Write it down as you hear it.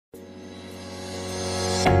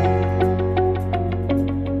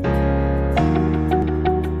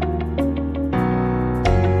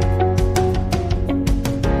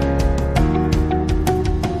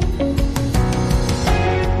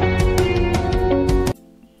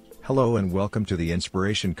Hello and welcome to the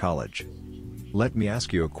Inspiration College. Let me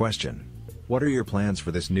ask you a question. What are your plans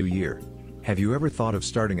for this new year? Have you ever thought of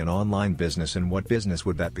starting an online business, and what business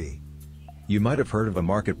would that be? You might have heard of a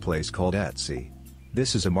marketplace called Esty.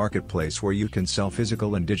 This is a marketplace where you can sell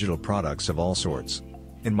physical and digital products of all sorts.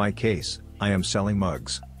 In my case, I am selling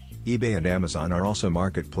mugs. eBay and Amazon are also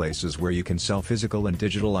marketplaces where you can sell physical and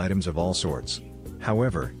digital items of all sorts.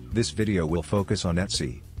 However, this video will focus on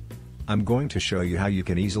Etsy. I'm going to show you how you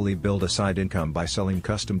can easily build a side income by selling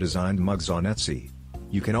custom designed mugs on Etsy.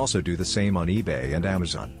 You can also do the same on eBay and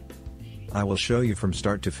Amazon. I will show you from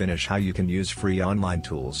start to finish how you can use free online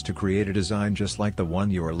tools to create a design just like the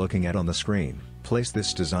one you are looking at on the screen. Place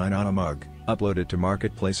this design on a mug, upload it to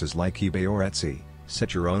marketplaces like eBay or Etsy,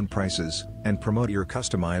 set your own prices, and promote your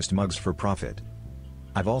customized mugs for profit.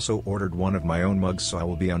 I've also ordered one of my own mugs, so I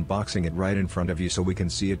will be unboxing it right in front of you so we can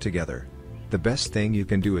see it together. The best thing you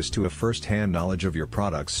can do is to have first-hand knowledge of your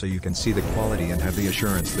products so you can see the quality and have the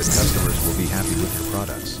assurance that customers will be happy with your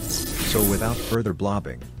products. So without further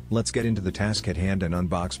blabbing, let's get into the task at hand and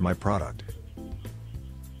unbox my product.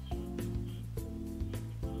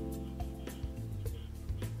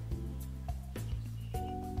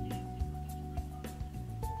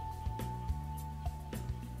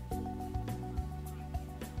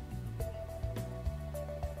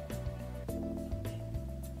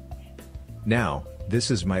 Now, this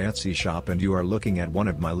is my Etsy shop and you are looking at one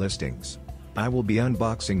of my listings. I will be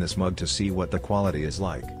unboxing this mug to see what the quality is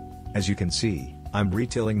like. As you can see, I'm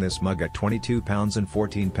retailing this mug at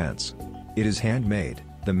 £22.14. It is handmade,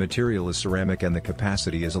 the material is ceramic and the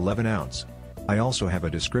capacity is 11 ounce. I also have a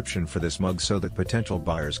description for this mug so that potential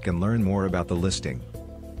buyers can learn more about the listing.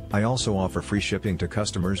 I also offer free shipping to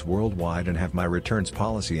customers worldwide and have my returns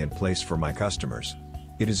policy in place for my customers.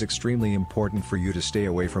 It is extremely important for you to stay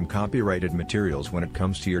away from copyrighted materials when it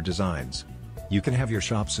comes to your designs. You can have your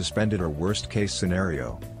shop suspended, or worst case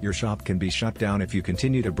scenario, your shop can be shut down if you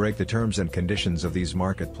continue to break the terms and conditions of these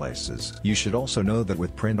marketplaces. You should also know that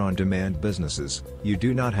with print-on-demand businesses, you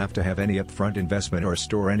do not have to have any upfront investment or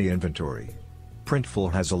store any inventory.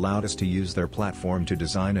 Printful has allowed us to use their platform to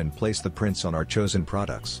design and place the prints on our chosen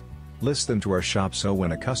products. List them to our shop so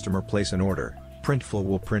when a customer places an order, Printful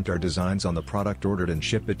will print our designs on the product ordered and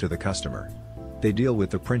ship it to the customer. They deal with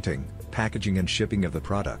the printing, packaging and shipping of the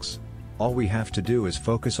products. All we have to do is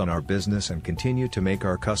focus on our business and continue to make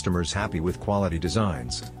our customers happy with quality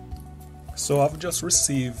designs. So I've just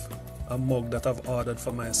received a mug that I've ordered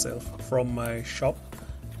for myself from my shop.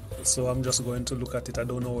 So I'm just going to look at it. I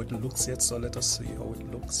don't know how it looks yet, so let us see how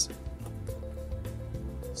it looks.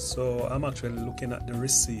 So I'm actually looking at the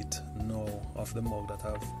receipt now of the mug that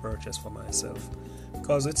I've purchased for myself,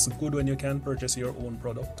 because it's good when you can purchase your own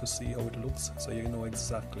product to see how it looks, so you know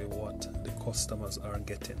exactly what the customers are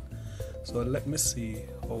getting. So let me see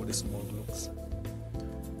how this mug looks.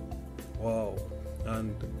 Wow,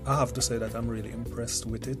 and I have to say that I'm really impressed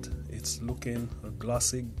with it. It's looking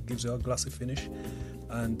glossy, gives you a glossy finish,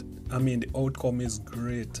 and I mean the outcome is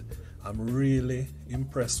great. I'm really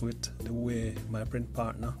impressed with the way my print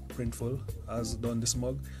partner, Printful, has done this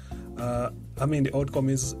mug. I mean the outcome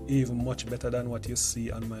is even much better than what you see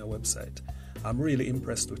on my website. I'm really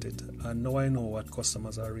impressed with it, and now I know what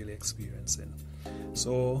customers are really experiencing.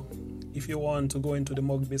 So if you want to go into the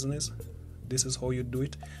mug business, this is how you do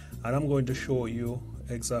it, and I'm going to show you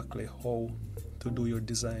exactly how to do your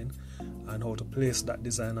design and how to place that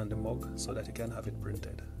design on the mug so that you can have it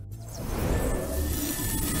printed.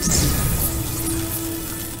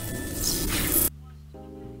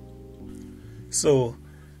 So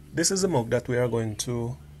this is the mug that we are going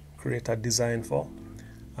to create a design for,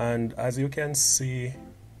 and as you can see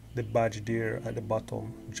the badge there at the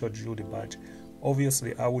bottom, Judge Judy badge.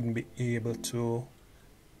 Obviously I wouldn't be able to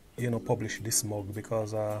publish this mug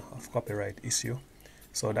because of copyright issue,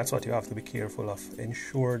 so that's what you have to be careful of.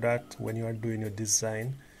 Ensure that when you are doing your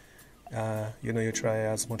design, you try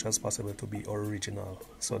as much as possible to be original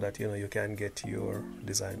so that you can get your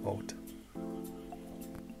design out.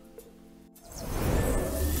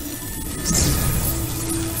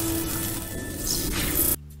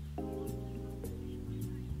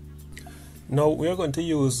 Now we are going to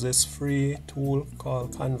use this free tool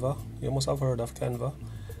called Canva. You must have heard of Canva.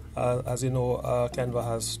 As you know, Canva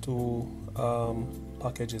has two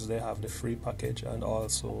packages. They have the free package and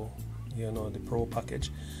also the pro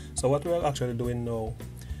package. So what we're actually doing now,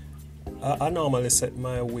 I normally set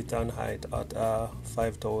my width and height at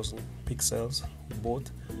 5000 pixels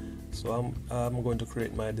both. So I'm going to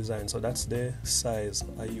create my design. So that's the size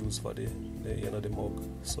I use for the mug.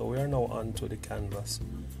 So we are now on to the canvas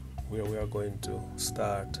where we are going to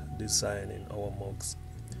start designing our mugs.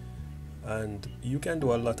 and you can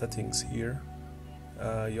do a lot of things here.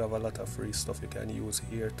 You have a lot of free stuff you can use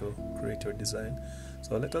here to create your design.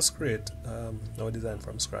 So let us create our design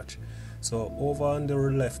from scratch. So over on the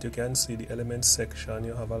left you can see the elements section.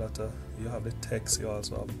 You have the text, you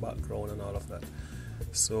also have background and all of that.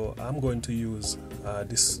 So I'm going to use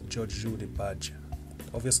this Judge Judy badge.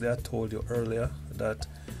 Obviously I told you earlier that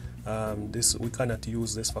we cannot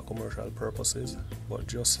use this for commercial purposes, but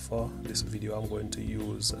just for this video I'm going to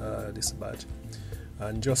use this badge,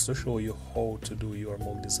 and just to show you how to do your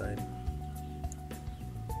mug design.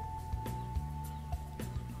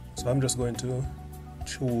 So I'm just going to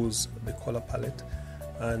choose the color palette,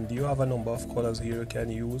 and you have a number of colors here you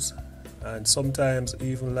can use, and sometimes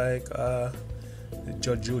even like the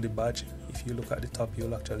Judge Judy badge, if you look at the top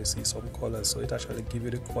you'll actually see some colors, so it actually gives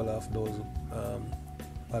you the color of those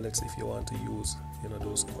palettes if you want to use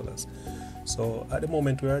those colors. So at the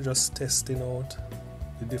moment we are just testing out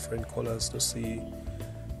the different colors to see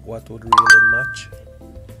what would really match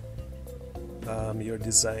your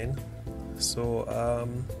design. So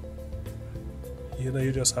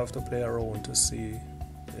you just have to play around to see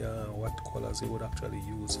what colors you would actually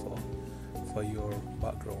use for your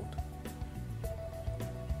background.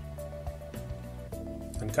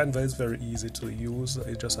 And Canva is very easy to use.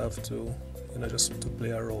 You just have to just to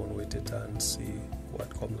play around with it and see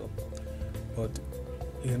what comes up. But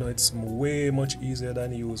it's way much easier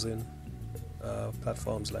than using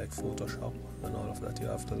platforms like Photoshop and all of that. You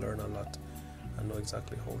have to learn a lot and know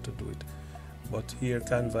exactly how to do it. But here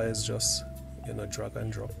Canva is just drag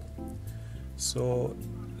and drop. So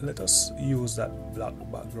let us use that black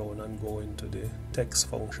background and go into the text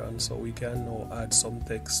function so we can now add some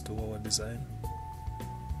text to our design.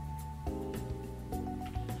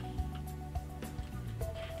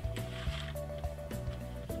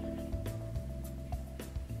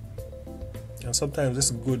 And sometimes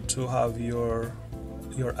it's good to have your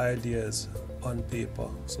ideas on paper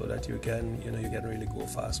so that you can really go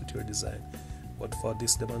fast with your design. But for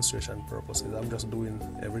this demonstration purposes, I'm just doing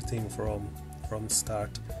everything from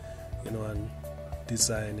start, and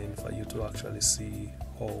designing for you to actually see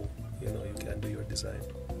how you can do your design.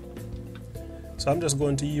 So I'm just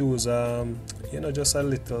going to use just a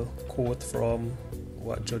little quote from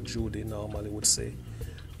what Judge Judy normally would say.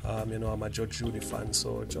 I'm a Judge Judy fan,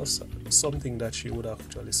 so just something that she would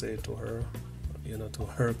actually say to her, to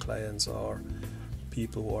her clients or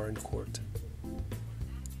people who are in court.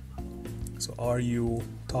 So, are you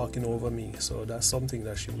talking over me? So that's something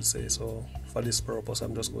that she would say. So for this purpose,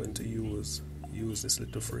 I'm just going to use this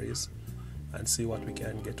little phrase and see what we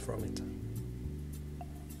can get from it.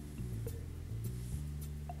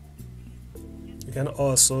 You can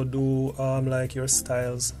also do like your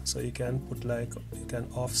styles, so you can put you can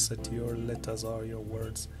offset your letters or your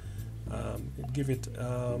words,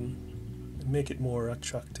 make it more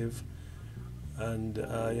attractive, and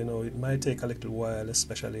it might take a little while,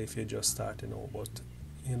 especially if you're just starting out, but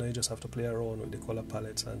you just have to play around with the color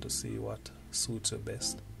palettes and to see what suits you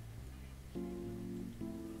best.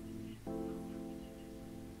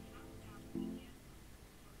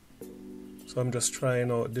 So I'm just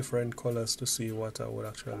trying out different colors to see what I would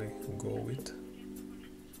actually go with.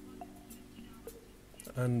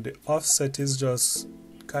 And the offset is just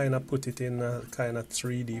kind of put it in a kind of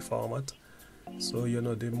 3D format. So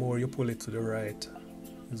the more you pull it to the right,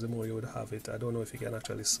 the more you would have it. I don't know if you can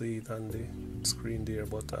actually see it on the screen there,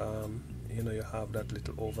 but you have that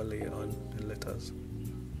little overlay on the letters.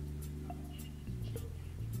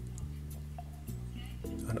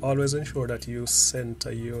 And always ensure that you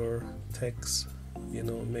center your text,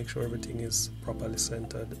 make sure everything is properly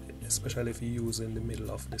centered, especially if you use in the middle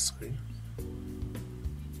of the screen.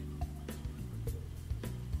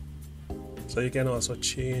 So you can also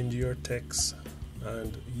change your text,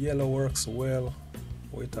 and yellow works well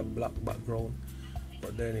with a black background,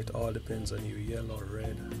 but then it all depends on you, yellow,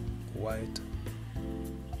 red, white,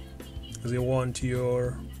 because you want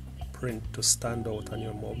your print to stand out on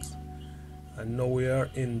your mugs. And now we are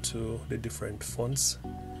into the different fonts.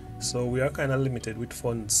 So we are kind of limited with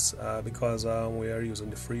fonts because we are using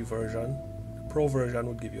the free version. The pro version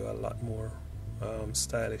would give you a lot more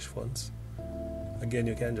stylish fonts. Again,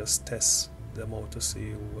 you can just test them out to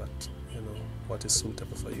see what is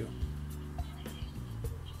suitable for you.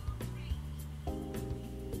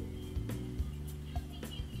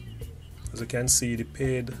 As you can see, the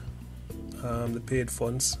paid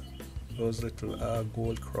fonts, those little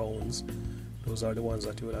gold crowns, those are the ones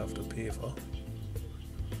that you would have to pay for.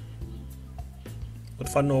 But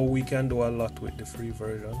for now, we can do a lot with the free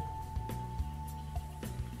version.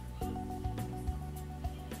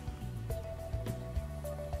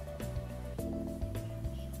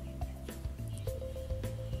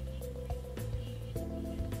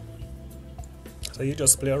 So you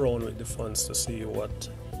just play around with the fonts to see what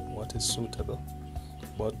is suitable.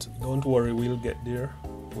 But don't worry, we'll get there.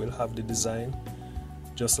 We'll have the design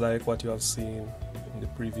just like what you have seen in the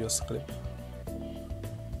previous clip.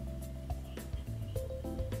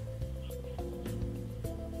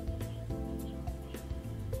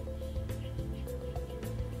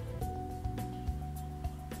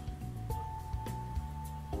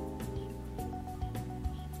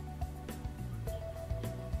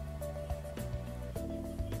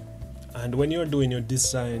 And when you're doing your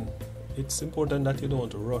design, it's important that you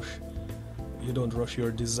don't rush. You don't rush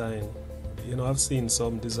your design. You know, I've seen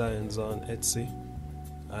some designs on Etsy,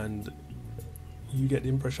 and you get the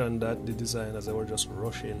impression that the designers were just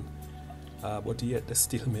rushing, but yet they're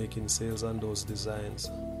still making sales on those designs.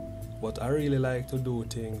 But I really like to do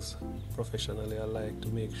things professionally. I like to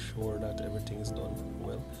make sure that everything is done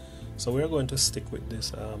well. So we're going to stick with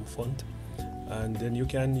this font, and then you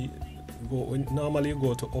can go. Normally you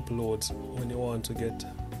go to uploads when you want to get,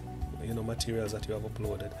 you know, materials that you have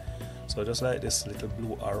uploaded. So just like this little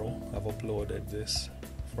blue arrow, I've uploaded this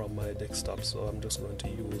from my desktop, so I'm just going to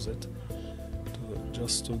use it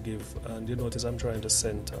to give, and you notice I'm trying to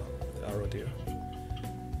center the arrow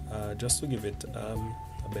there, just to give it a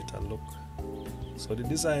better look. So the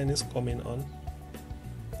design is coming on.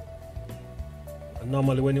 And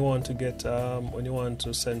normally when you want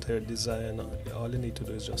to center your design, all you need to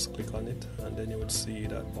do is just click on it, and then you would see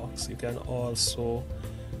that box. You can also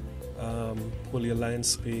pull your line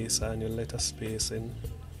space and your letter spacing.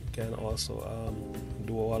 You can also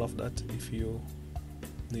do all of that if you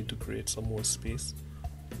need to create some more space.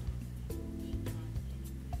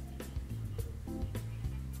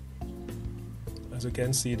 As you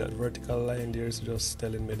can see, that vertical line there is just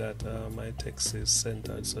telling me that my text is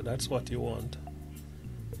centered, so that's what you want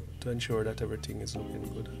to ensure that everything is looking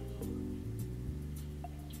good.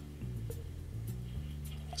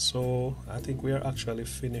 So I think we are actually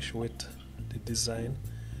finished with the design.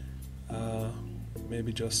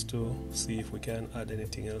 Maybe just to see if we can add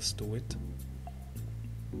anything else to it.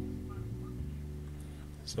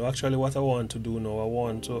 So actually what I want to do now, I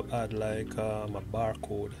want to add like a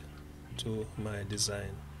barcode to my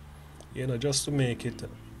design, you know, just to make it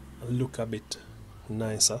look a bit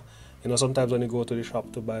nicer. You know, sometimes when you go to the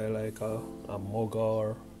shop to buy like a mug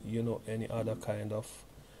or, you know, any other kind of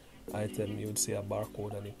item, you would see a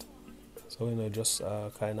barcode on it. So, you know, just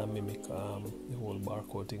kind of mimic the whole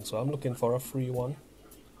barcode thing. So I'm looking for a free one.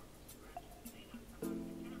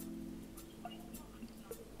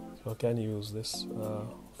 So I can use this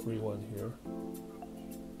free one here.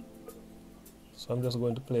 So I'm just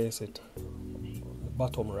going to place it on the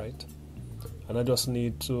bottom right, and I just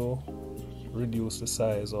need to reduce the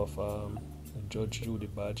size of the Judge Judy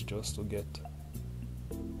badge just to get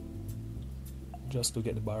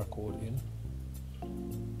the barcode in.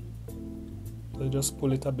 So just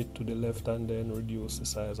pull it a bit to the left and then reduce the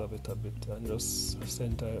size of it a bit, and just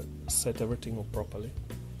set everything up properly.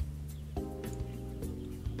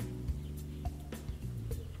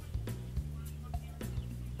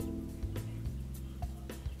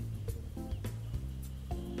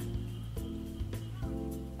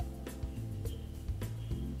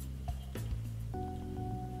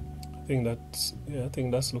 I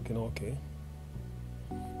think that's looking okay.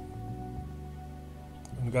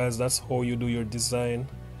 And guys, that's how you do your design.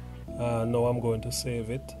 Now I'm going to save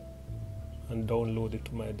it and download it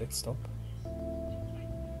to my desktop.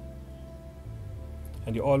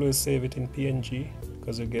 And you always save it in PNG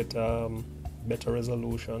because you get better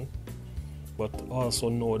resolution, but also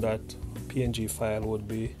know that PNG file would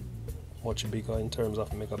be much bigger in terms of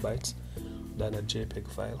megabytes than a JPEG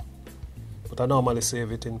file. But I normally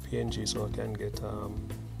save it in PNG so I can get,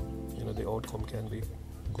 you know, the outcome can be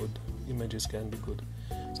good, images can be good.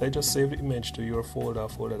 So I just save the image to your folder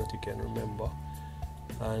that you can remember.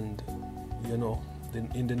 And, you know,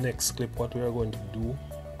 then in the next clip, what we are going to do,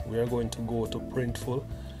 we are going to go to Printful,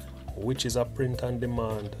 which is a print on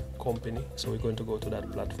demand company. So we're going to go to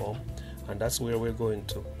that platform, and that's where we're going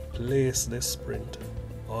to place this print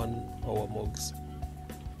on our mugs.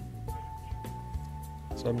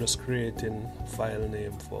 So I'm just creating a file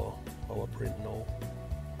name for our print now.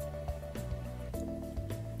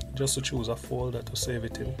 Just to choose a folder to save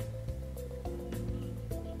it in.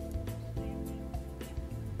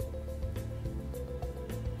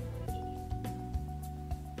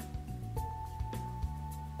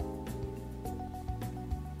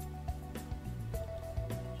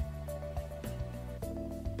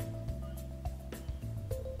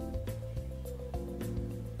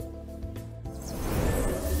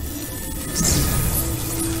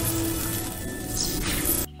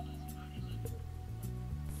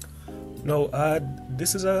 Now,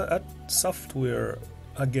 this is a software.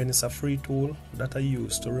 Again, it's a free tool that I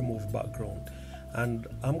use to remove background, and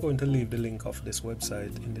I'm going to leave the link of this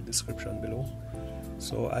website in the description below.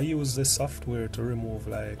 So I use this software to remove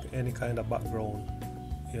like any kind of background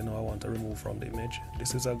I want to remove from the image.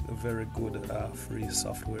 This is a very good free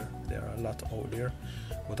software. There are a lot out there,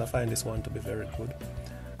 but I find this one to be very good.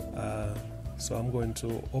 So I'm going to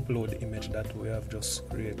upload the image that we have just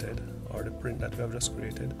created, or the print that we have just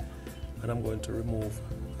created, and I'm going to remove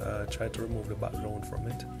try to remove the background from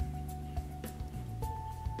it.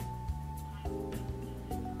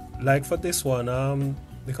 Like for this one,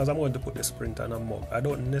 because I'm going to put this print on a mug, I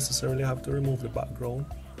don't necessarily have to remove the background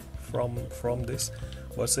from this.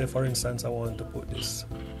 But say for instance I want to put this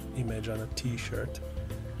image on a t-shirt,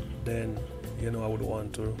 then I would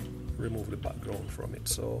want to remove the background from it.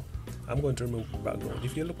 So I'm going to remove the background.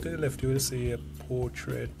 If you look to the left, you will see a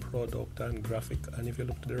portrait, product and graphic, and if you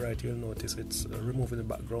look to the right, you'll notice it's removing the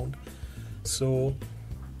background. So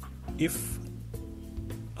if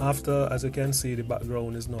after, as you can see, the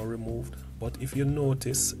background is now removed, but if you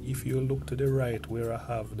notice, if you look to the right where I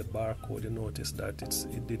have the barcode, you notice that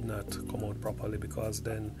it did not come out properly, because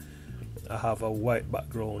then I have a white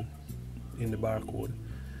background in the barcode,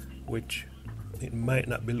 which it might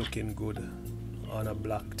not be looking good on a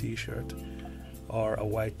black t-shirt or a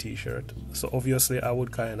white t-shirt. So obviously I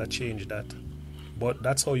would kind of change that, but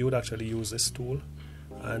that's how you would actually use this tool.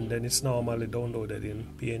 And then it's normally downloaded in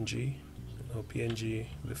PNG. PNG,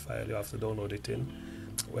 the file you have to download it in,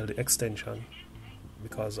 well, the extension,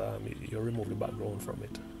 because you remove the background from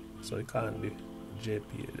it, so it can't be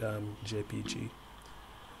JPG.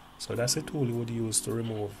 So that's a tool you would use to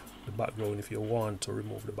remove the background if you want to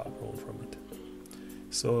remove the background from it.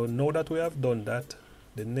 So now that we have done that,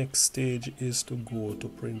 the next stage is to go to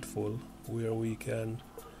Printful, where we can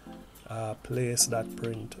place that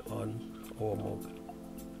print on our mug.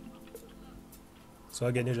 So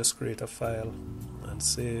again, you just create a file and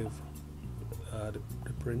save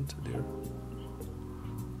the print there,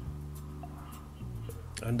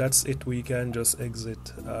 and that's it. We can just exit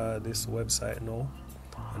this website now,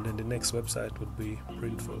 and then the next website would be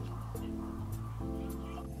Printful.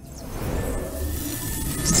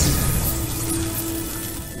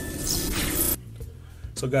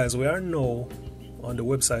 So guys, we are now on the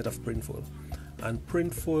website of Printful, and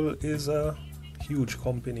Printful is a huge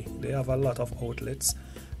company. They have a lot of outlets.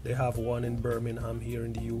 They have one in Birmingham here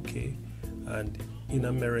in the UK, and in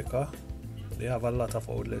America they have a lot of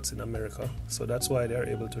outlets in America. So that's why they are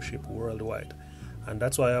able to ship worldwide, and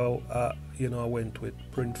that's why I went with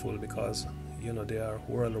Printful, because they are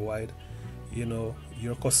worldwide.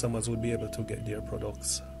 Your customers would be able to get their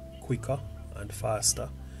products quicker and faster,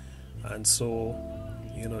 and so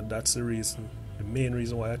that's the main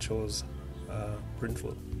reason why I chose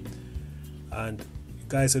Printful. And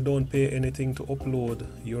guys, you don't pay anything to upload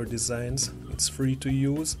your designs. It's free to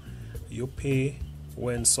use. You pay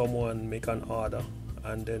when someone make an order,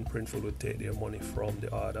 and then Printful will take their money from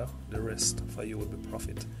the order. The rest for you will be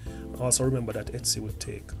profit. Also remember that Esty would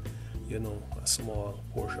take a small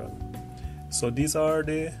portion. So these are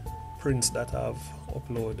the prints that I've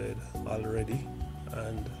uploaded already,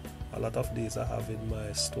 and a lot of these I have in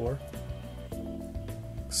my store.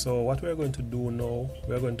 So what we're going to do now,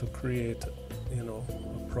 we're going to create a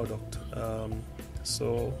product.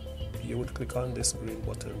 So you would click on this green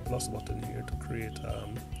button, plus button here, to create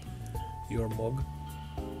your mug.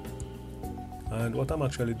 And what I'm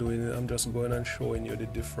actually doing, I'm just going and showing you the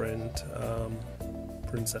different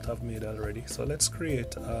prints that I've made already. So let's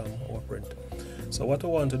create our print. So what we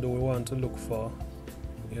want to do, we want to look for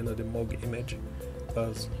the mug image,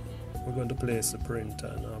 because we're going to place the print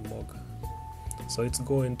on our mug. So it's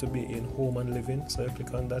going to be in home and living. So you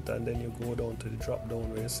click on that, and then you go down to the drop down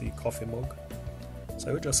where you see coffee mug.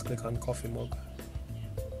 So you just click on coffee mug,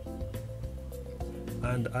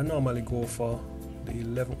 and I normally go for the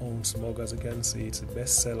 11-ounce mug. As you can see, it's a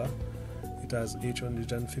bestseller. It has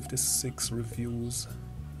 856 reviews,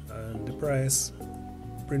 and the price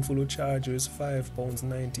Printful will charge you is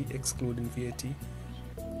 £5.90 excluding VAT.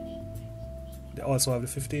 They also have the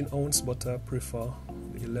 15-ounce, but I prefer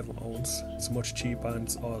the 11-ounce. It's much cheaper, and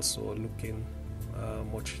it's also looking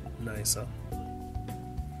much nicer.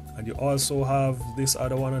 And you also have this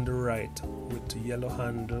other one on the right with the yellow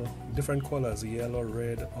handle, different colors: yellow,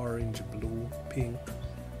 red, orange, blue, pink,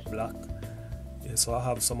 black. Yeah, so I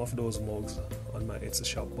have some of those mugs on my Etsy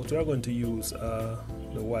shop, but we are going to use the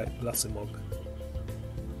white glossy mug.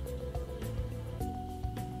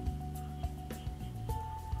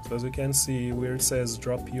 So as you can see where it says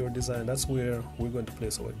drop your design, that's where we're going to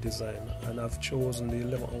place our design, and I've chosen the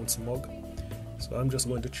 11-ounce mug. So I'm just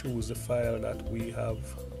going to choose the file that we have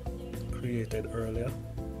created earlier.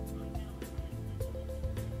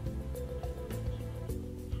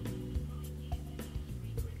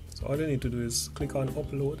 So all you need to do is click on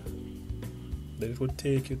upload. Then it will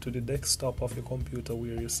take you to the desktop of your computer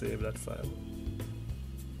where you save that file.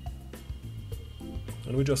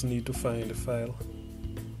 And we just need to find the file.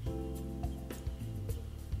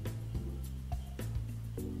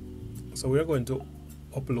 So we're going to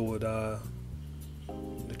upload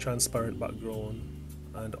the transparent background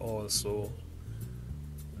and also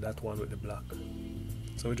that one with the black.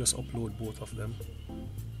 So we just upload both of them.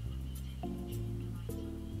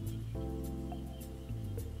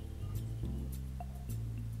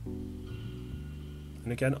 And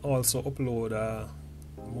you can also upload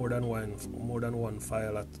more than one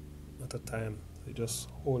file at a time. You just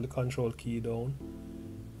hold the control key down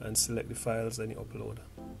and select the files, then you upload.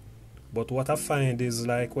 But what I find is,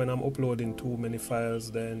 like, when I'm uploading too many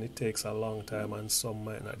files, then it takes a long time and some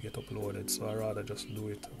might not get uploaded, so I rather just do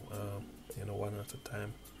it one at a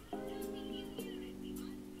time.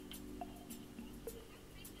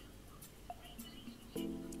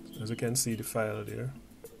 As you can see the file there.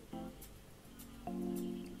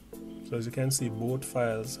 So as you can see both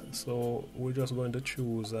files, so we're just going to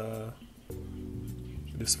choose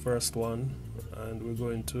this first one, and we're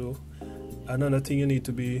going to, another thing you need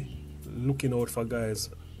to be looking out for, guys,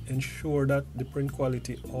 ensure that the print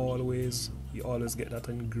quality you always get that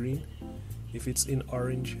in green. If it's in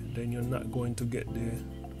orange, then you're not going to get the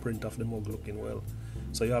print of the mug looking well,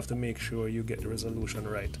 so you have to make sure you get the resolution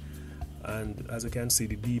right. And as you can see,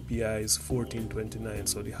 the DPI is 1429,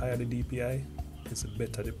 so the higher the DPI is the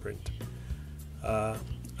better the print.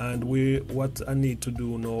 And what I need to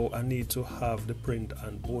do now, I need to have the print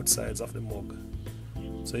on both sides of the mug.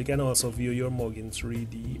 So you can also view your mug in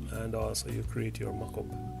 3D, and also you create your mock-up.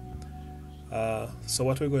 So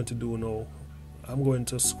what we're going to do now, I'm going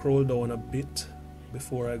to scroll down a bit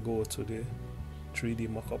before I go to the 3D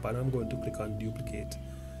mock-up, and I'm going to click on duplicate,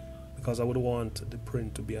 because I would want the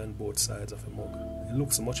print to be on both sides of the mug. It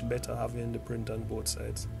looks much better having the print on both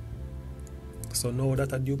sides. So now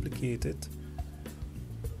that I duplicate it,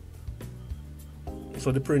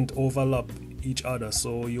 so the print overlap each other,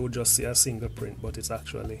 so you just see a single print, but it's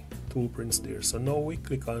actually two prints there. So now we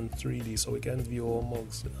click on 3D, so we can view our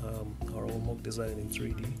mugs, our mug design in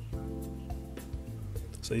 3D.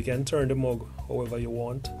 So you can turn the mug however you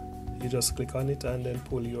want. You just click on it and then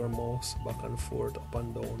pull your mouse back and forth, up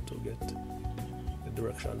and down, to get the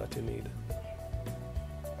direction that you need.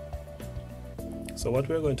 So what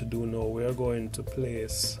we're going to do now, we're going to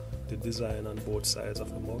place the design on both sides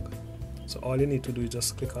of the mug. So all you need to do is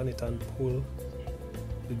just click on it and pull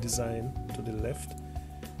the design to the left,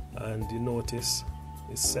 and you notice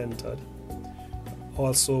it's centered.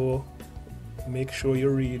 Also, make sure you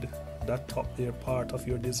read that top there part of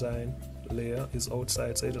your design layer is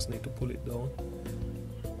outside, so you just need to pull it down,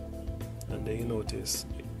 and then you notice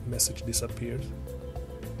the message disappeared.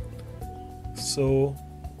 So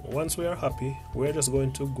once we are happy, we're just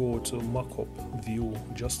going to go to mock-up view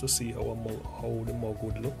just to see how the mug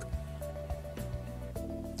would look.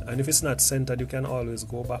 And if it's not centered, you can always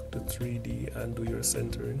go back to 3D and do your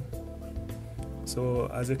centering. So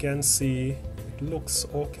as you can see, it looks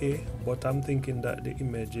okay, but I'm thinking that the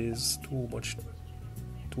image is too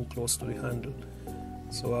close to the handle,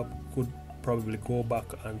 so I could probably go back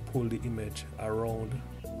and pull the image around,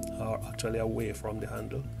 or actually away from the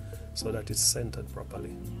handle, so that it's centered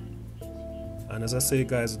properly. And as I say,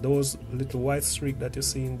 guys, those little white streak that you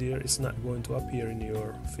see in there, it's not going to appear in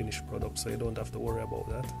your finished product, so you don't have to worry about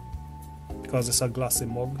that. Because it's a glossy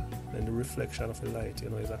mug, and the reflection of the light,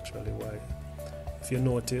 is actually why. If you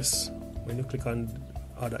notice, when you click on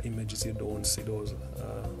other images, you don't see those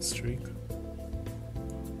streak.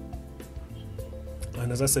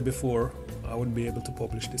 And as I said before, I wouldn't be able to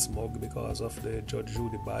publish this mug because of the Judge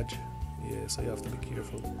Judy badge. Yeah, so you have to be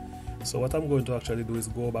careful. So what I'm going to actually do is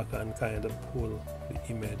go back and kind of pull the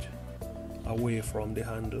image away from the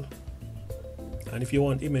handle. And if you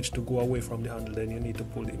want image to go away from the handle, then you need to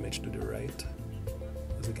pull the image to the right.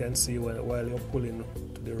 As you can see, while you're pulling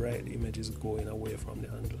to the right, the image is going away from the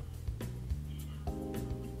handle.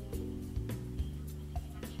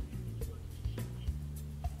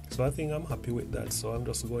 So I think I'm happy with that, so I'm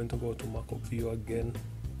just going to go to mock-up view again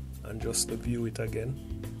and just view it again.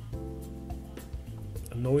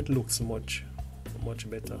 And now it looks much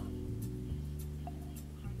better.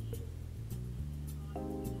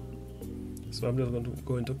 So I'm just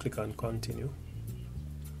going to click on continue,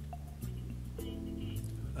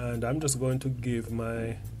 and I'm just going to give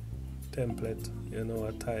my template, you know,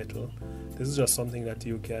 a title. This is just something that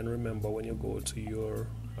you can remember when you go to your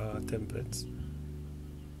templates.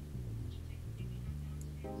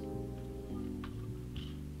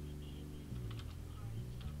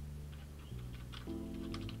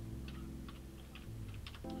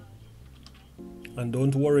 And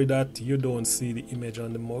don't worry that you don't see the image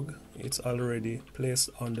on the mug. It's already placed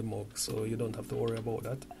on the mug, so you don't have to worry about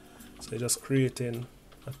that. So you're just creating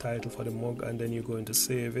a title for the mug, and then you're going to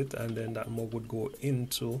save it, and then that mug would go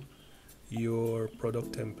into your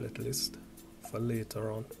product template list for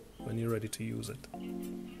later on when you're ready to use it.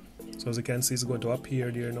 So as you can see, it's going to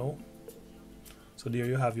appear there now. So there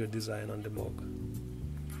you have your design on the mug,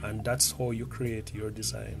 and that's how you create your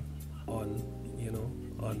design on, you know,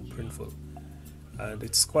 on Printful. And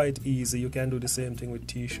it's quite easy. You can do the same thing with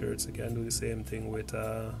t-shirts, you can do the same thing with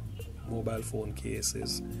mobile phone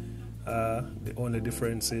cases. The only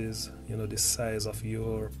difference is, you know, the size of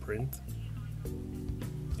your print.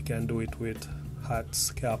 You can do it with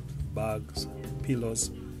hats, caps, bags,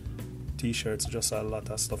 pillows, t-shirts, just a lot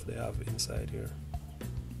of stuff they have inside here.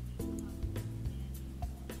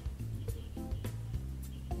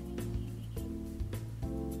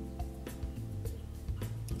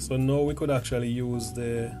 So now we could actually use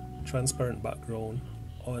the transparent background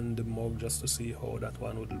on the mug just to see how that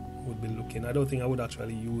one would be looking. I don't think I would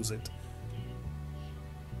actually use it,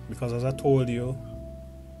 because as I told you,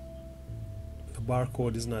 the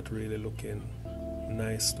barcode is not really looking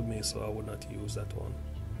nice to me, so I would not use that one.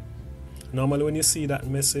 Normally when you see that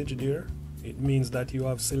message there, it means that you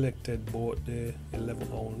have selected both the 11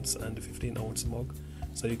 ounce and the 15 ounce mug,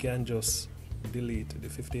 so you can just delete the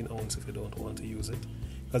 15 ounce if you don't want to use it,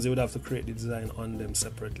 because you would have to create the design on them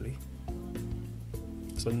separately.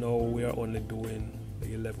 So now we are only doing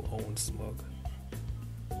the 11 ounce mug,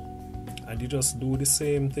 and you just do the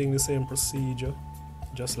same thing, the same procedure,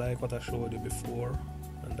 just like what I showed you before,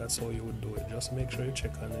 and that's how you would do it. Just make sure you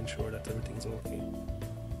check and ensure that everything's okay.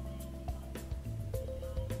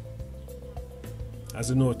 As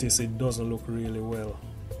you notice, it doesn't look really well,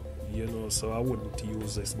 you know, so I wouldn't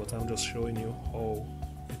use this, but I'm just showing you how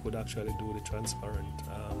you could actually do the transparent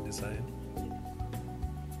design.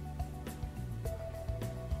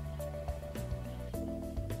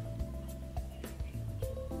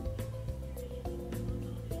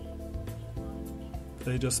 So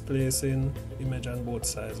you just place in image on both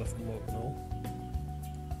sides of the mug now.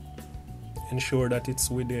 Ensure that it's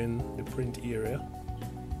within the print area.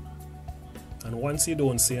 And once you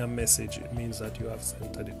don't see a message, it means that you have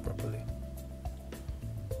centered it properly.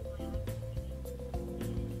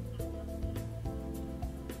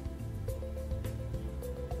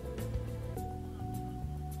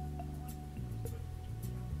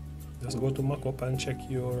 Just go to mockup and check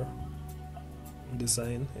your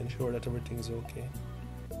design, ensure that everything is okay.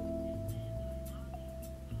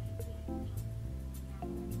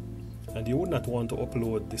 And you would not want to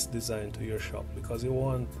upload this design to your shop, because you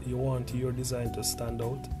want your design to stand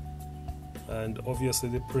out, and obviously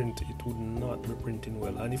the print, it would not be printing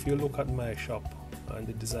well. And if you look at my shop and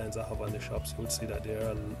the designs I have on the shops, you would see that they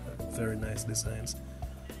are very nice designs.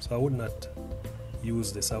 So I would not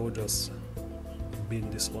use this, I would just bin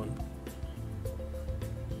this one.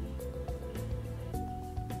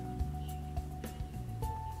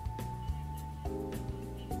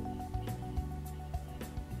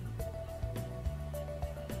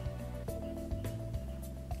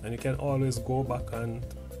 And you can always go back and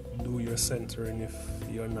do your centering if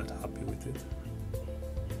you're not happy with it.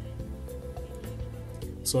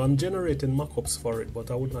 So I'm generating mockups for it, but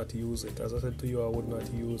I would not use it. As I said to you, I would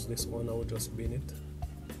not use this one, I would just bin it.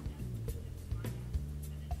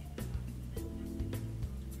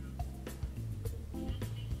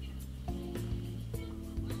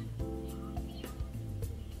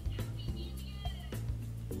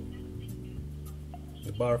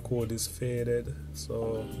 The barcode is faded,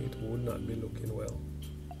 so it would not be looking well.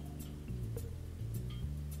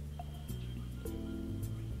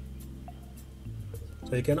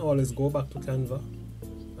 So you can always go back to Canva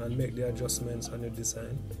and make the adjustments on your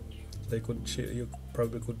design. So you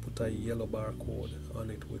probably could put a yellow barcode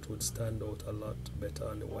on it, which would stand out a lot better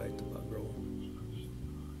on the white background.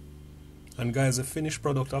 And guys, the finished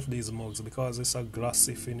product of these mugs, because it's a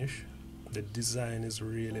glossy finish, the design is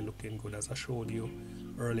really looking good. As I showed you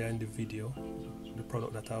earlier in the video, the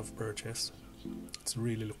product that I've purchased, it's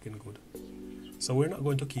really looking good. So we're not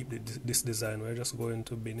going to keep this design, we're just going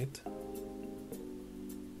to bin it.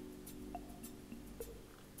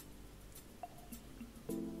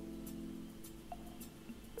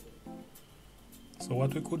 So So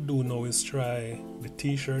what we could do now is try the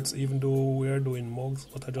t-shirts, even though we are doing mugs,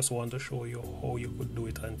 but I just want to show you how you could do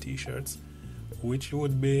it on t-shirts, which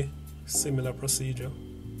would be similar procedure.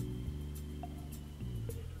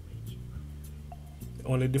 The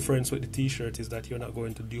only difference with the t-shirt is that you're not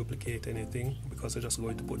going to duplicate anything, because you're just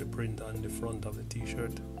going to put the print on the front of the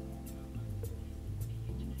t-shirt.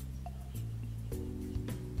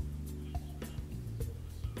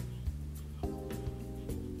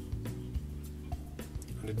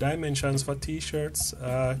 The dimensions for t-shirts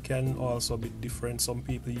can also be different. Some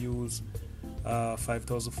people use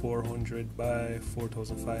 5400 by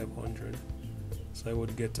 4500, so I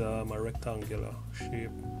would get a rectangular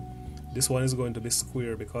shape. This one is going to be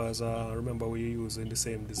square because remember we're using the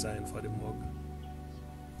same design for the mug.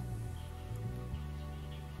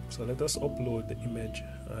 So let us upload the image,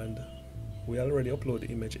 and we already upload the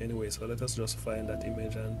image anyway, so let us just find that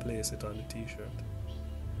image and place it on the t-shirt.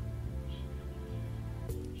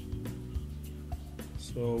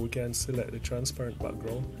 So we can select the transparent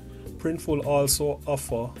background. Printful also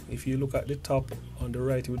offer, if you look at the top on the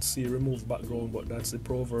right, you would see remove background, but that's the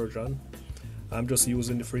pro version. I'm just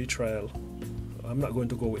using the free trial. I'm not going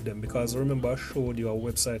to go with them because remember I showed you a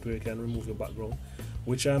website where you can remove your background,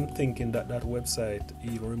 which I'm thinking that website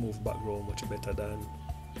even remove background much better than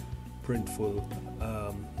Printful,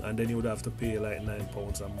 and then you would have to pay like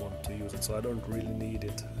 £9 a month to use it, so I don't really need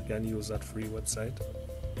it. I can use that free website.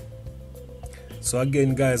 So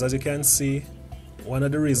again guys, as you can see, one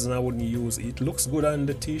of the reasons I wouldn't use it, looks good on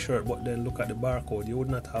the t-shirt, but then look at the barcode. You would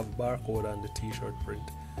not have barcode on the t-shirt print.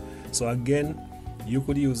 So again, you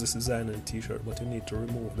could use this design on the t-shirt, but you need to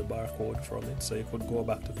remove the barcode from it. So you could go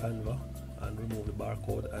back to Canva and remove the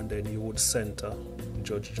barcode, and then you would center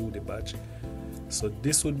Judge Judy badge. So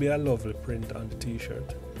this would be a lovely print on the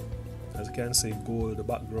t-shirt. As you can see, gold the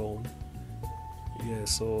background. Yeah,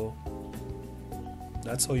 so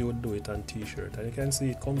that's how you would do it on t-shirt, and you can see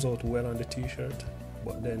it comes out well on the t-shirt,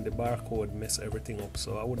 but then the barcode mess everything up,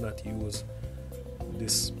 so I would not use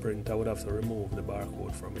this print. I would have to remove the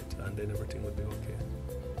barcode from it, and then everything would be okay.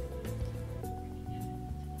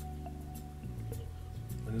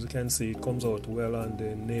 And as you can see, it comes out well on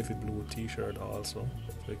the navy blue t-shirt also,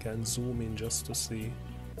 so you can zoom in just to see.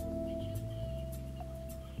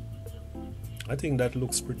 I think that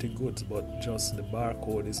looks pretty good, but just the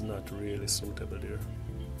barcode is not really suitable there.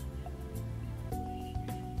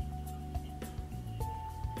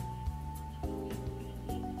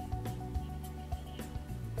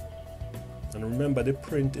 And remember, the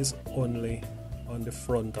print is only on the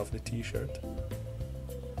front of the t-shirt.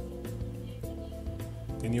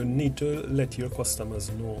 And you need to let your customers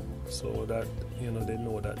know, so that they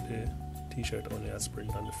know that the t-shirt only has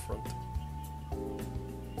print on the front.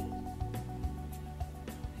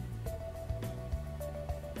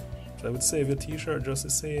 So I would save your t-shirt just the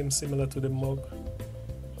same, similar to the mug.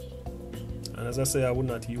 And as I say, I would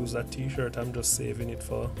not use that t-shirt. I'm just saving it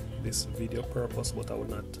for this video purpose, but I would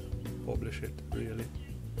not publish it really.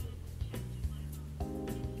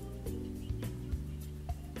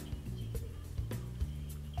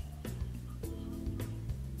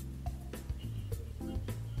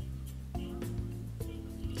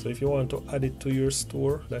 So if you want to add it to your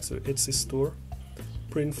store, that's your Etsy store,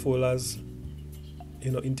 Printful has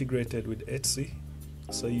integrated with Esty.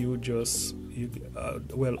 So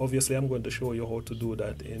well, obviously I'm going to show you how to do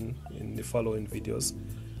that in the following videos,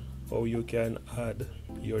 how you can add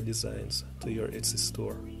your designs to your Etsy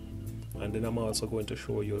store, and then I'm also going to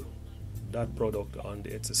show you that product on the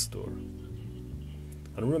Etsy store.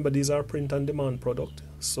 And remember, these are print on demand product,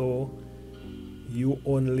 so you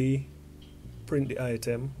only print the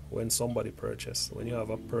item when somebody purchases. When you have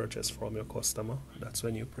a purchase from your customer, that's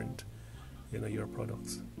when you print your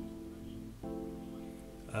products.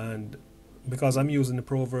 And because I'm using the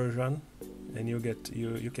pro version, and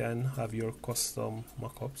you can have your custom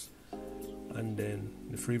mockups, and then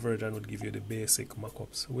the free version would give you the basic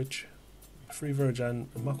mockups, which free version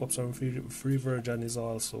mockups on free version is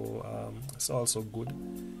also it's also good.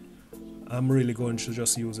 I'm really going to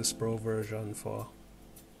just use this pro version for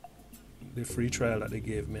the free trial that they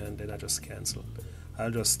gave me, and then I just cancel.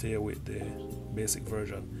 I'll just stay with the basic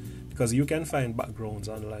version, because you can find backgrounds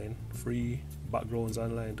online, free backgrounds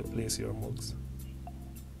online to place your mugs.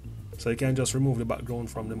 So you can just remove the background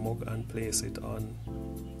from the mug and place it on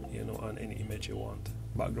on any image you want,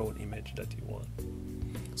 background image that you want.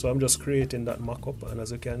 So I'm just creating that mockup, and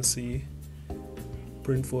as you can see,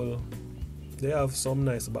 Printful, they have some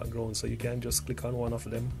nice backgrounds, so you can just click on one of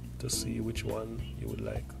them to see which one you would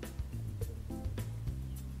like.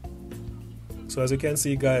 So as you can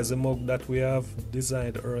see guys, the mug that we have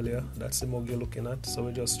designed earlier, that's the mug you're looking at. So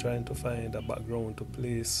we're just trying to find a background to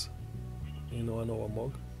place, you know, on our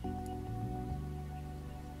mug.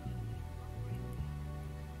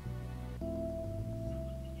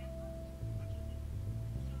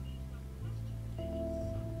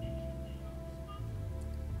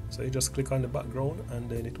 So you just click on the background and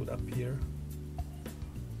then it would appear.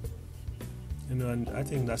 You know, and I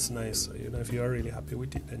think that's nice. You know, if you are really happy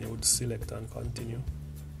with it, then you would select and continue.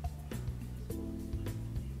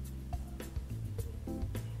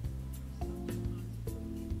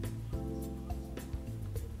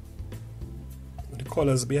 The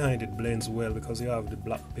colors behind it blends well because you have the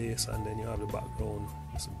black base and then you have the background.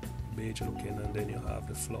 It's beige looking, and then you have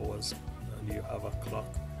the flowers and you have a clock.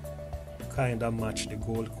 Kind of match the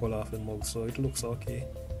gold color of the mug, so it looks okay.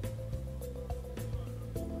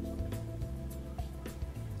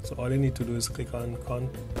 So all you need to do is click on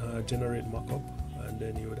generate mockup, and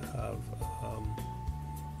then you would have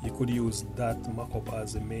you could use that mockup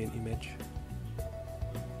as the main image.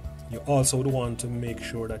 You also would want to make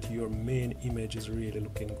sure that your main image is really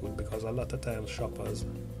looking good, because a lot of times shoppers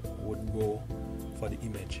would go for the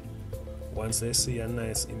image. Once they see a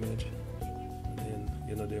nice image, then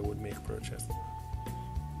you know they would make purchase.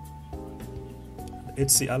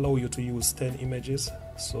 Etsy allow you to use 10 images,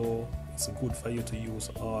 so it's good for you to use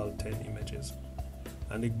all 10 images.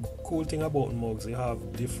 And the cool thing about mugs, you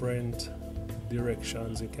have different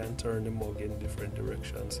directions. You can turn the mug in different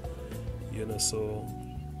directions, you know, so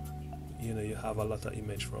you know you have a lot of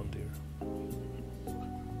image from there.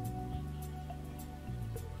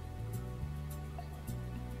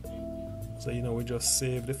 So you know, we just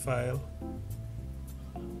save the file.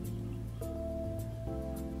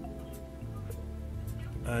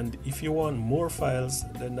 And if you want more files,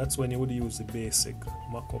 then that's when you would use the basic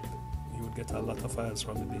mockup. You would get a lot of files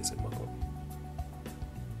from the basic mockup.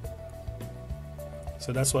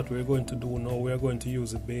 So that's what we're going to do now. We're going to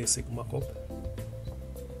use the basic mockup.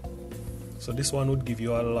 So this one would give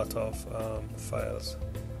you a lot of files.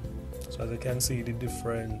 So as you can see, the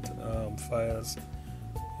different files,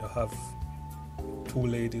 you have 2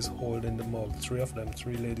 ladies holding the mug, 3 of them,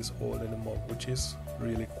 3 ladies holding the mug, which is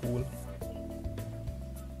really cool.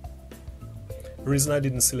 The reason I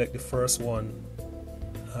didn't select the first one,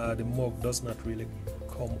 the mug does not really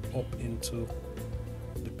come up into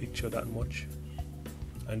the picture that much,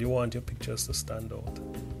 and you want your pictures to stand out.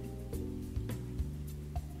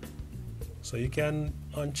 So you can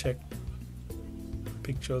uncheck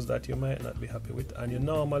pictures that you might not be happy with, and you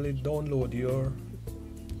normally download your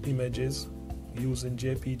images using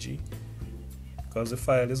JPG because the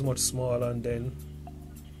file is much smaller, and then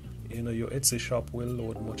you know your Etsy shop will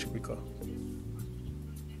load much quicker.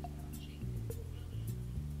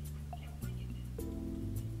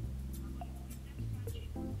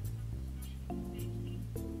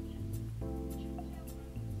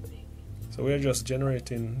 So we're just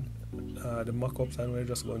generating the mockups, and we're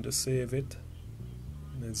just going to save it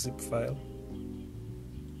in a zip file.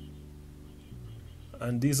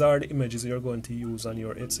 And these are the images you're going to use on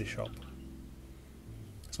your Etsy shop.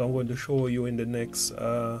 So I'm going to show you in the next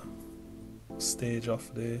stage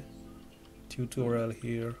of the tutorial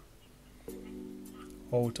here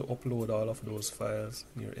how to upload all of those files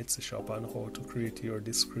in your Etsy shop, and how to create your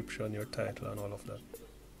description, your title, and all of that.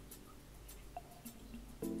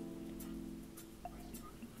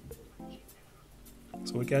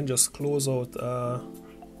 So we can just close out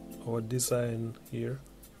our design here.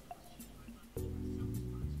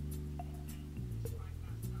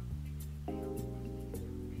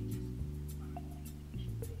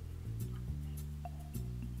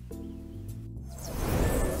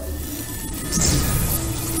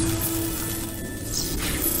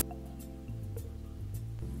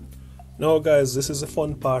 Now guys, this is the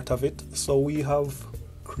fun part of it. So we have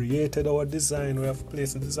created our design, we have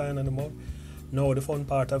placed the design on the mug. Now the fun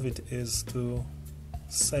part of it is to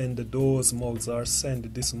send those mugs, or send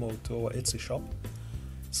this mug, to our Etsy shop.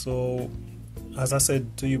 So as I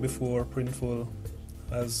said to you before, Printful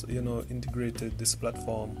has, you know, integrated this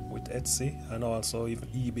platform with Etsy and also even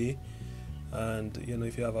eBay, and you know,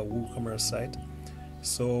 if you have a WooCommerce site.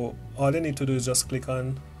 So all you need to do is just click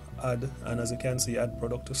on add, and as you can see, add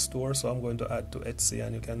product to store. So I'm going to add to Etsy,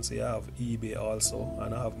 and you can see I have eBay also,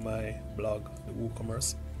 and I have my blog, the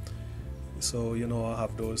WooCommerce. So you know, I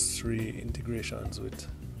have those 3 integrations with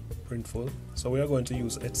Printful. So we are going to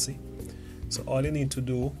use Etsy. So all you need to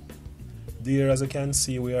do there, as you can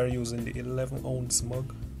see, we are using the 11-ounce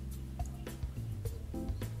mug.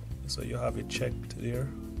 So you have it checked there,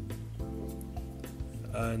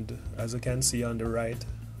 and as you can see on the right,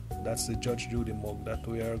 That's the Judge Judy mug that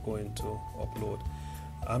we are going to upload.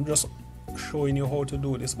 I'm just showing you how to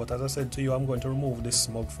do this, but as I said to you, I'm going to remove this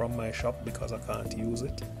mug from my shop because I can't use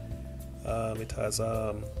it. It has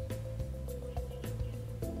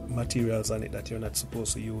materials on it that you're not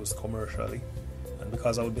supposed to use commercially, and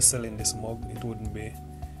because I would be selling this mug, it wouldn't be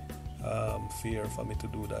fair for me to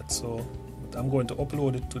do that. So I'm going to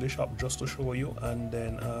upload it to the shop just to show you, and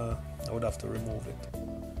then I would have to remove it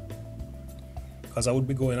because I would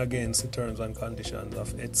be going against the terms and conditions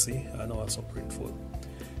of Esty and also Printful.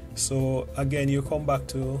 So again, you come back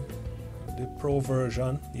to the Pro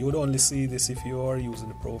version. You would only see this if you are using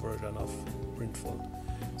the Pro version of Printful.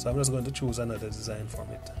 So I'm just going to choose another design from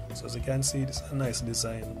it. So as you can see, this is a nice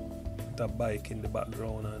design with a bike in the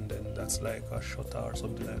background, and then that's like a shutter or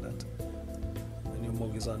something like that. And your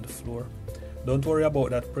mug is on the floor. Don't worry about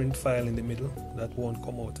that print file in the middle. That won't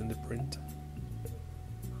come out in the print.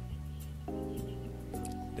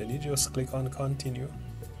 Then you just click on continue.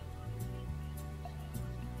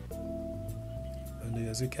 And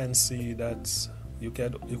as you can see, that you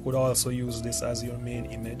could also use this as your main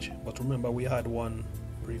image, but remember we had one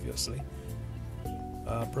previously.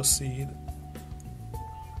 Proceed,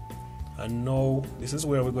 and now this is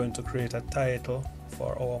where we're going to create a title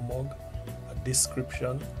for our mug, a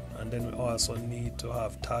description, and then we also need to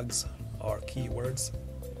have tags or keywords.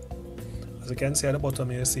 As you can see at the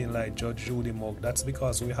bottom, you're seeing like Judge Judy mug. That's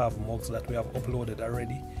because we have mugs that we have uploaded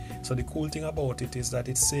already. So the cool thing about it is that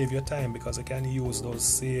it saves your time, because you can use those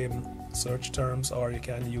same search terms, or you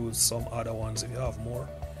can use some other ones if you have more.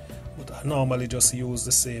 But I normally just use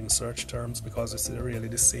the same search terms because it's really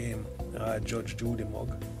the same Judge Judy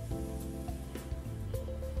mug.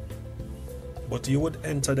 But you would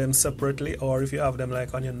enter them separately, or if you have them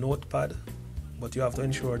like on your notepad, but you have to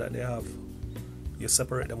ensure that you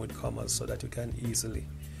separate them with commas so that you can easily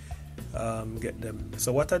get them.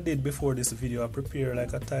 So what I did before this video, I prepared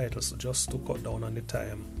like a title, so just to cut down on the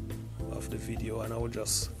time of the video, and I would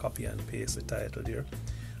just copy and paste the title there.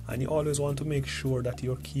 And you always want to make sure that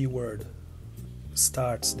your keyword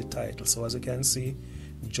starts the title. So as you can see,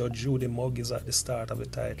 Judge Judy mug is at the start of the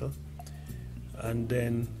title. And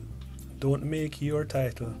then don't make your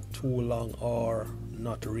title too long or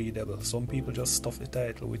not readable. Some people just stuff the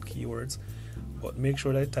title with keywords, but make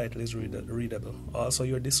sure that the title is readable. Also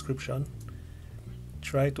your description,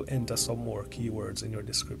 try to enter some more keywords in your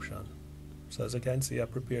description. So as you can see, I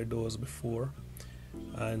prepared those before,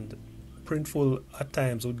 and Printful at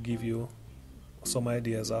times would give you some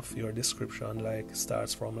ideas of your description, like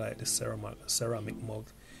starts from like the ceramic mug.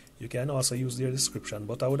 You can also use their description,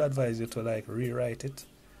 but I would advise you to like rewrite it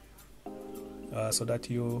so that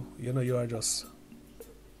you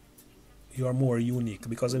are more unique,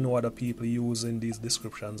 because you know other people using these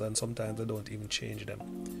descriptions and sometimes they don't even change them.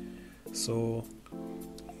 So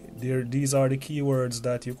these are the keywords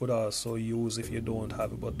that you could also use if you don't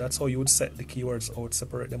have it, but that's how you would set the keywords out,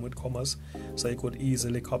 separate them with commas, so you could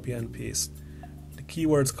easily copy and paste. The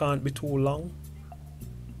keywords can't be too long.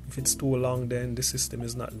 If it's too long, then the system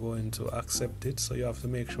is not going to accept it, so you have to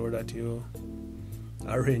make sure that you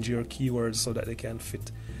arrange your keywords so that they can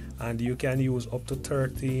fit. And you can use up to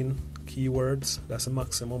 13 keywords, that's the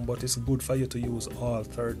maximum, but it's good for you to use all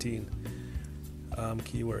 13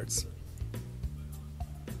 keywords.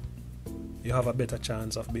 You have a better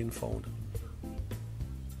chance of being found.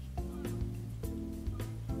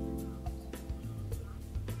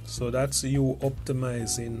 So that's you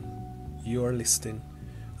optimizing your listing,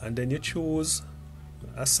 and then you choose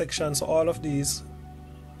a section. So all of these,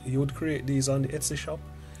 you would create these on the Etsy shop.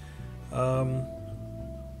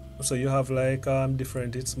 So you have like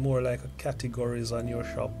different, it's more like categories on your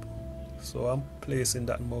shop. So I'm placing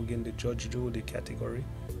that mug in the Judge Judy category,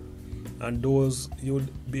 and those you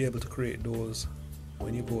would be able to create those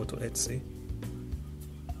when you go to Etsy.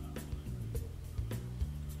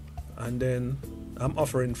 And then I'm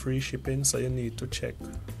offering free shipping, so you need to check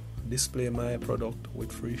display my product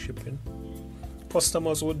with free shipping.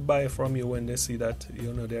 Customers would buy from you when they see that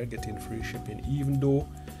they're getting free shipping, even though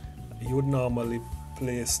you would normally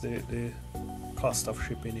place the cost of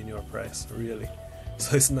shipping in your price, really.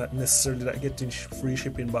 So it's not necessarily that getting free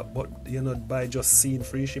shipping, but by just seeing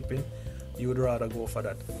free shipping, you would rather go for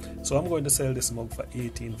that. So I'm going to sell this mug for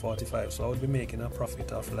 $18.45, so I would be making a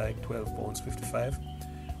profit of like £12.55,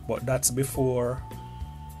 but that's before.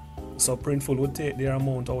 So Printful would take their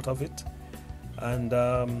amount out of it, and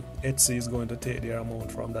Etsy is going to take their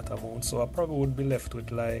amount from that amount, so I probably would be left with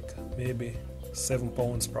like maybe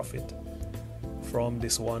 £7 profit from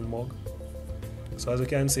this one mug. So as you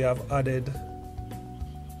can see, I've added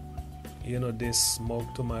this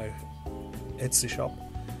mug to my Etsy shop.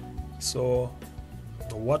 So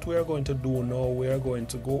What we are going to do now, we are going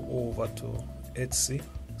to go over to Esty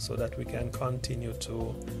so that we can continue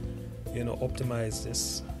to, optimize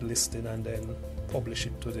this listing and then publish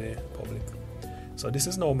it to the public. So this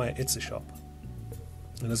is now my Esty shop,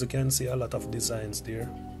 and as you can see, a lot of designs there,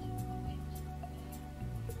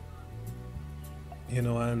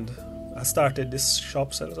 and I started this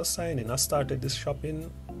shop, so I started this shop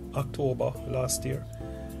in October last year.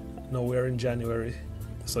 Now we're in January,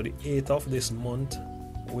 so the 8th of this month,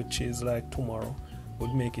 which is like tomorrow,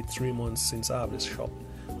 would make it 3 months since I have this shop.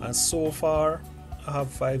 And so far I have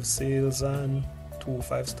 5 sales and 2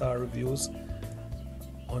 5-star reviews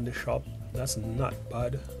on the shop. That's not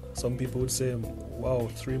bad. Some people would say, wow,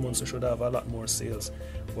 3 months you should have a lot more sales.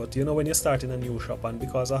 But when you're starting a new shop, and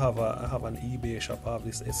because I have an eBay shop, I have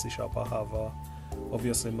this Esty shop, I have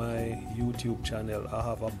obviously my YouTube channel, I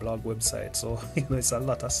have a blog website, so it's a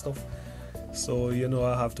lot of stuff. So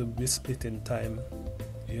I have to be splitting time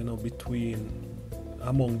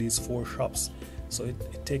among these 4 shops, so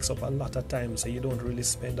it takes up a lot of time, so you don't really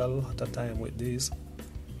spend a lot of time with these.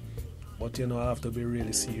 But I have to be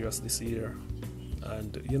really serious this year,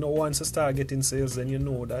 and once you start getting sales, then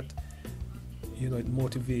that it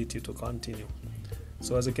motivates you to continue.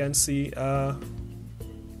 So as you can see,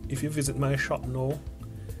 if you visit my shop now,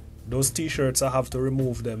 those t-shirts, I have to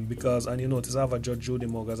remove them because, and you notice I have a Judge Judy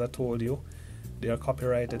mug, as I told you, they are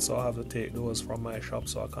copyrighted, so I have to take those from my shop,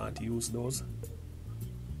 so I can't use those,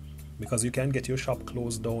 because you can get your shop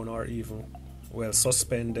closed down, or even, well,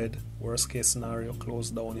 suspended, worst case scenario,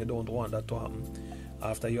 closed down. You don't want that to happen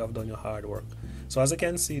after you have done your hard work. So as you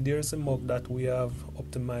can see, there's a mug that we have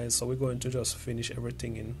optimized, so we're going to just finish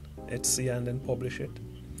everything in Esty and then publish it.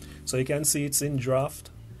 So you can see it's in draft.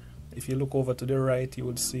 If you look over to the right, you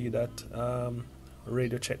would see that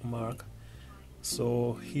radio check mark.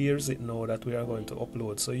 So here's it now that we are going to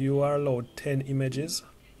upload. So you are allowed 10 images,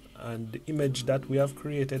 and the image that we have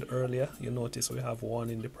created earlier, you notice we have one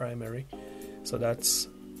in the primary, so that's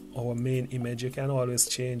our main image. You can always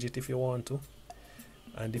change it if you want to,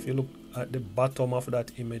 and if you look at the bottom of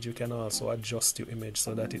that image, you can also adjust your image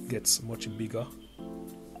so that it gets much bigger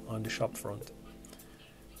on the shop front.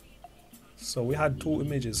 So we had 2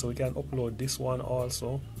 images, so we can upload this one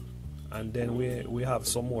also, and then we have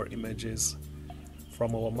some more images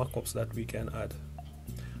from our mockups that we can add.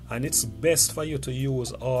 And it's best for you to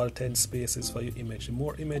use all 10 spaces for your image. The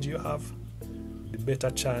more image you have, the better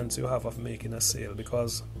chance you have of making a sale,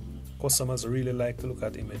 because customers really like to look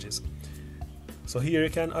at images. So here you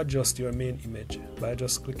can adjust your main image by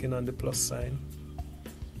just clicking on the plus sign,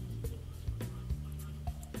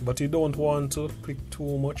 but you don't want to click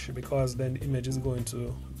too much, because then the image is going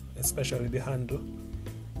to, especially the handle,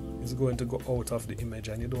 is going to go out of the image,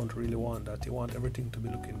 and you don't really want that. You want everything to be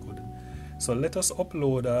looking good. So let us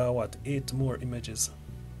upload 8 more images.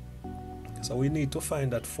 So we need to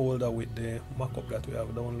find that folder with the mockup that we have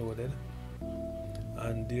downloaded,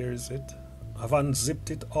 and there is it. I've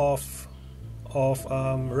unzipped it off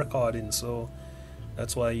recording, so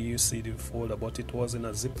that's why you see the folder, but it was in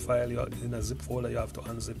a zip file. In a zip folder, you have to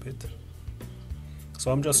unzip it.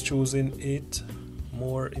 So I'm just choosing 8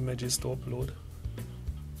 more images to upload.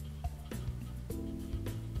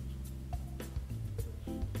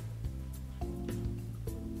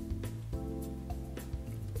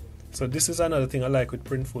 So this is another thing I like with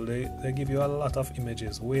Printful. They give you a lot of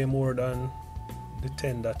images, way more than the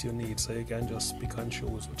 10 that you need, so you can just pick and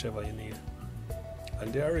choose whichever you need.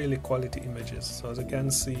 And they are really quality images. So as you can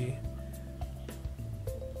see,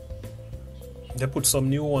 they put some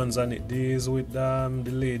new ones on it. These with the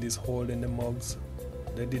ladies holding the mugs,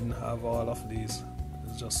 they didn't have all of these.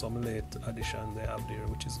 It's just some late addition they have there,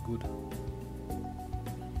 which is good.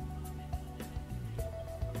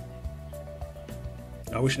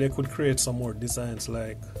 I wish they could create some more designs,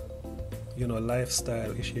 like,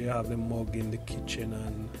 lifestyle. You have the mug in the kitchen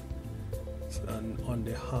and on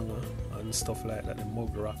the hanger and stuff like that, the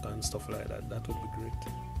mug rack and stuff like that. That would be great.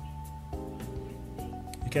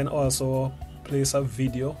 You can also place a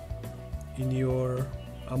video in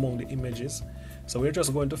among the images. So we're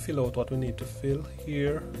just going to fill out what we need to fill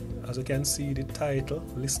here. As you can see, the title,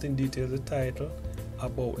 listing details, the title,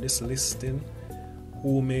 about this listing,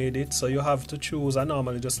 who made it. So you have to choose. I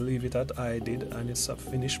normally just leave it at I did, and it's a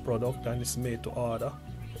finished product and it's made to order.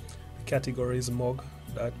 The category is mug,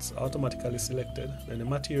 that's automatically selected. Then the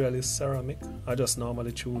material is ceramic. I just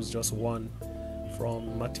normally choose just one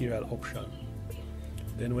from material option.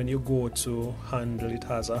 Then when you go to handle, it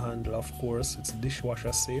has a handle, of course. It's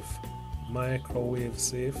dishwasher safe, microwave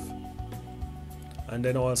safe, and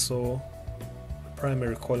then also the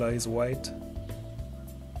primary color is white.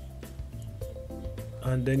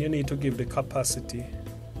 And then you need to give the capacity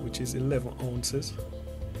which is 11 ounces.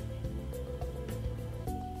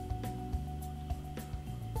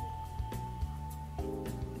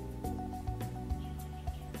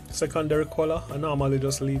 Secondary color, I normally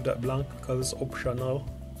just leave that blank because it's optional.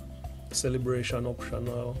 Celebration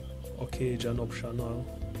optional, occasion optional.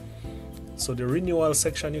 So the renewal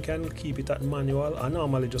section, you can keep it at manual. I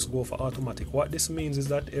normally just go for automatic. What this means is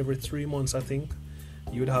that every 3 months, I think,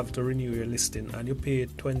 you'd have to renew your listing, and you pay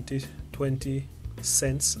 20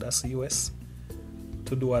 cents, that's US,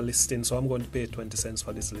 to do a listing. So I'm going to pay 20 cents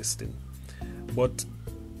for this listing. But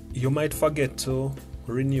you might forget to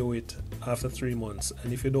renew it after 3 months,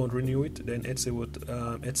 and if you don't renew it, then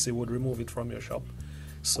Etsy would remove it from your shop.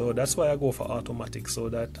 So that's why I go for automatic, so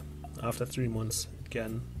that after 3 months it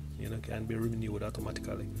can be renewed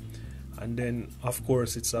automatically. And then of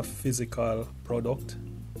course it's a physical product.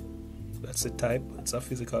 That's the type, it's a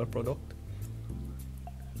physical product.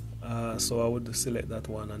 So I would select that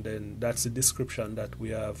one, and then that's the description that we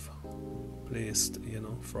have placed,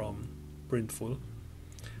 from Printful.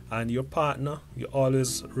 And your partner, you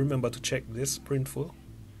always remember to check this, Printful.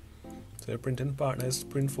 So your printing partner is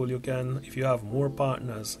Printful. You can, if you have more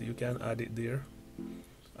partners, you can add it there.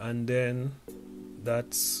 And then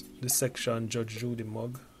that's the section Judge Judy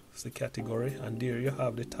mug. It's the category, and there you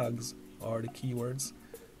have the tags or the keywords.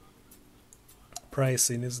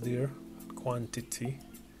 Pricing is there, quantity.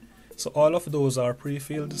 So all of those are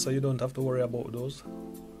pre-filled, so you don't have to worry about those.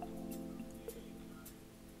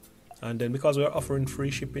 And then because we're offering free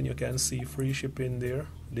shipping, you can see free shipping there,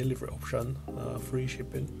 delivery option, free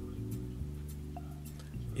shipping.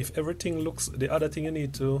 If everything looks, the other thing you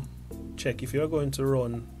need to check, if you're going to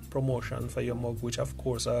run promotion for your mug, which of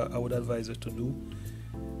course I would advise you to do,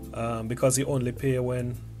 because you only pay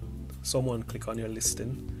when someone click on your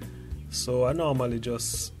listing. So I normally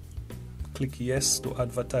just click yes to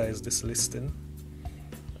advertise this listing.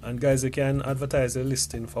 And guys, you can advertise your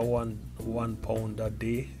listing for one pound a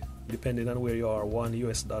day, depending on where you are, $1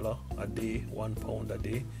 US a day, £1 a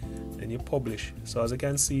day. Then you publish. So as you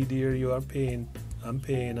can see there, I'm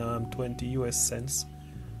paying 20 US cents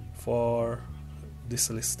for this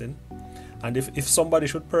listing. And if somebody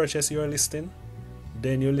should purchase your listing,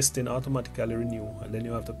 then your listing automatically renew, and then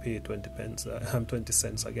you have to pay 20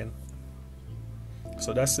 cents again.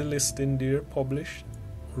 So that's the listing there, published,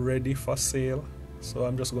 ready for sale. So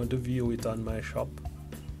I'm just going to view it on my shop.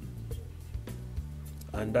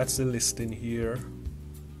 And that's the listing here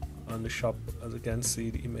on the shop. As you can see,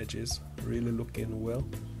 the images really looking well.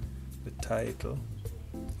 The title,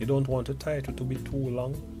 you don't want the title to be too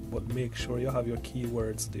long, but make sure you have your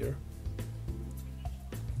keywords there.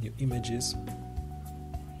 Your images,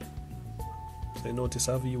 so you notice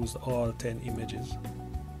I've used all 10 images.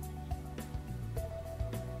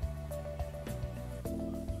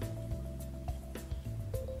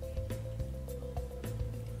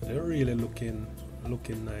 They're really looking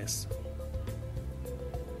nice.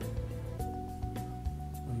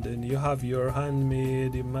 And then you have your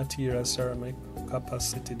handmade, your material, ceramic,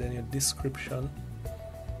 capacity, then your description.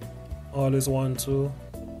 Always want to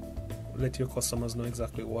let your customers know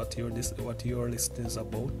exactly what your listing is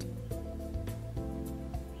about.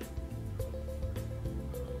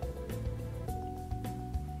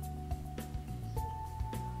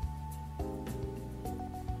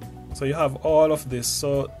 So you have all of this.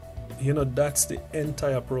 So that's the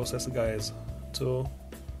entire process, guys, to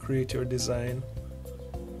create your design,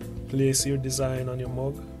 place your design on your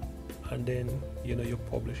mug, and then you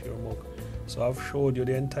publish your mug. So I've showed you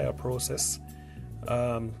the entire process.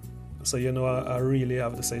 So I really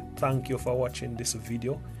have to say thank you for watching this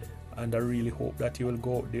video, and I really hope that you will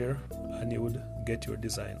go out there and you would get your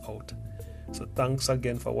design out. So thanks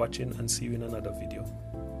again for watching, and see you in another video.